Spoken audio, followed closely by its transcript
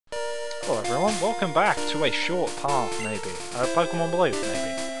Hello everyone, welcome back to a short path, maybe. Pokémon Blue,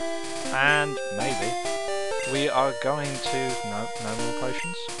 maybe. And maybe we are going to... no more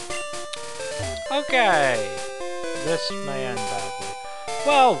potions. Okay, this may end badly.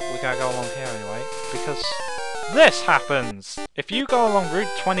 Well, we gotta go along here anyway, because this happens! If you go along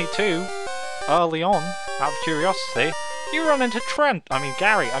Route 22 early on, out of curiosity, you run into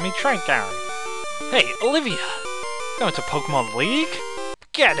TrentGary. Hey, Olivia! Going to Pokémon League?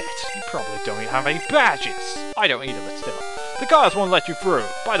 Get it! You probably don't even have any badges! I don't either, but still. The guards won't let you through.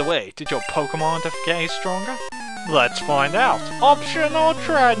 By the way, did your Pokémon get any stronger? Let's find out! Optional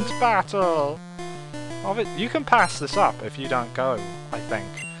Trent battle! You can pass this up if you don't go, I think.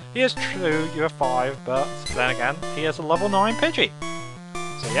 He is true, you have 5, but then again, he has a level 9 Pidgey.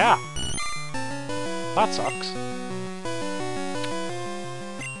 So yeah. That sucks.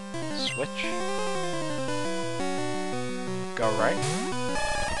 Switch. Go right.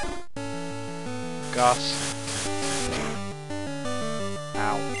 Gus.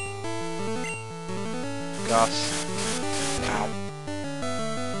 Ow. Gus. Ow.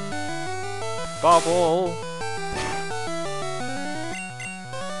 Bubble.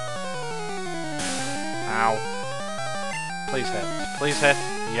 Ow. Please hit. Please hit.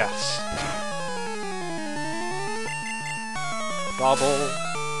 Yes. Bubble.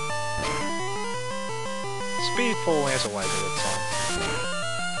 Speed falling is always a good sign.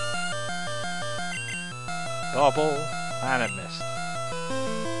 Bubble, and it missed.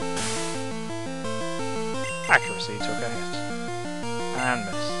 Accuracy took a hit. And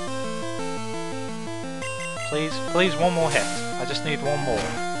missed. Please one more hit. I just need one more.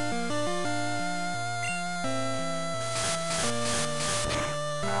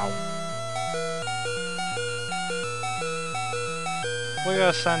 Ow. We're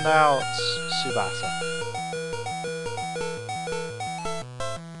gonna send out Tsubasa.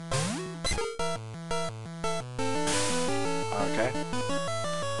 Okay.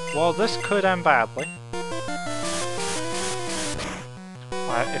 Well, this could end badly.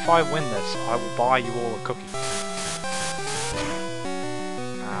 If I win this, I will buy you all a cookie.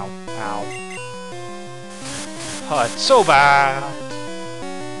 Ow, ow. Hurt so bad!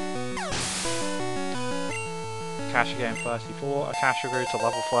 Akasha game 34, Akasha grew to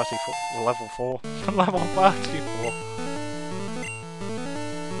level 34, level 4, level 34.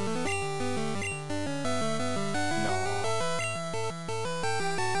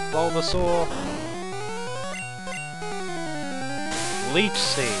 Bulbasaur. Leech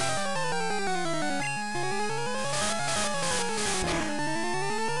Seed.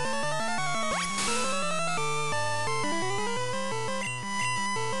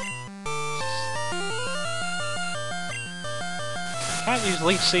 Can't use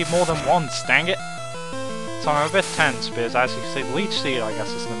Leech Seed more than once, dang it! So I'm a bit tense because, as you can see, Leech Seed, I guess,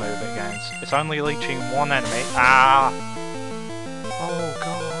 is the move it gains. It's only leeching one enemy. Ah! Oh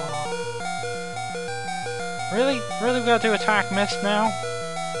god. Really? Really we gotta do attack miss now?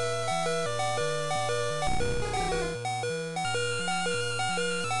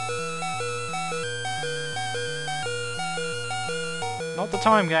 Not the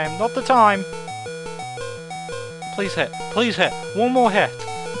time, game. Not the time! Please hit. Please hit. One more hit.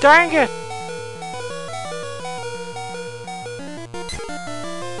 Dang it!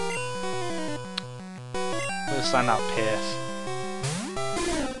 We'll send out Pierce.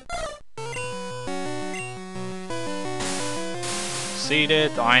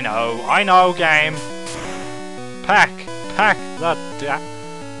 Seeded, I know, game. Pack that.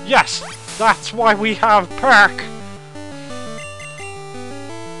 Yes, that's why we have Pack.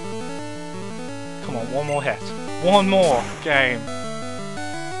 Come on, one more hit, one more game.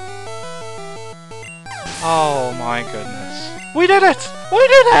 Oh my goodness, we did it! We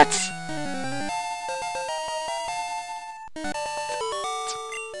did it!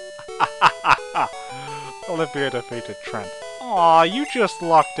 Olivia defeated Trent. Aw, you just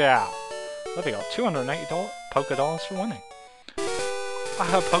lucked out. Olivia got $280 Pokédollars for winning. I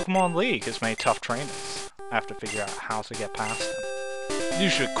heard Pokémon League has made tough trainers. I have to figure out how to get past them. You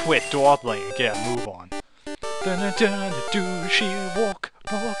should quit dawdling and get a move on. Do she walk,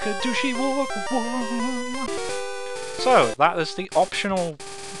 do she walk? So, that is the optional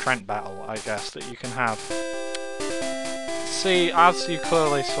Trent battle, I guess, that you can have. See, as you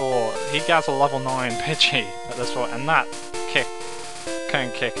clearly saw, he gets a level 9 Pidgey at this point, and that can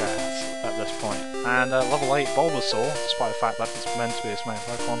kick ass at this point. And level 8 Bulbasaur, despite the fact that it's meant to be his main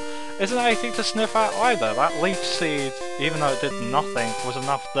Pokemon, isn't anything to sniff at either. That Leech Seed, even though it did nothing, was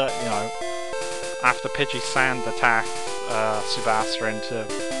enough that, you know, after Pidgey Sand attacked Tsubasa into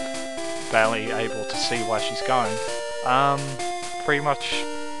barely able to see where she's going, pretty much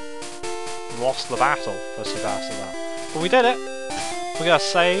lost the battle for Sebastopol. But we did it! We got a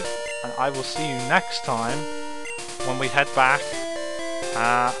save, and I will see you next time when we head back,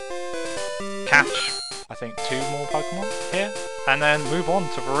 catch, I think, 2 more Pokemon here, and then move on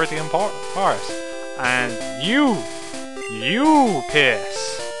to Viridian Forest. And you,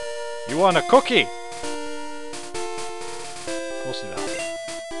 Pierce, you want a cookie? We'll see that.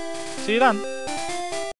 See you then.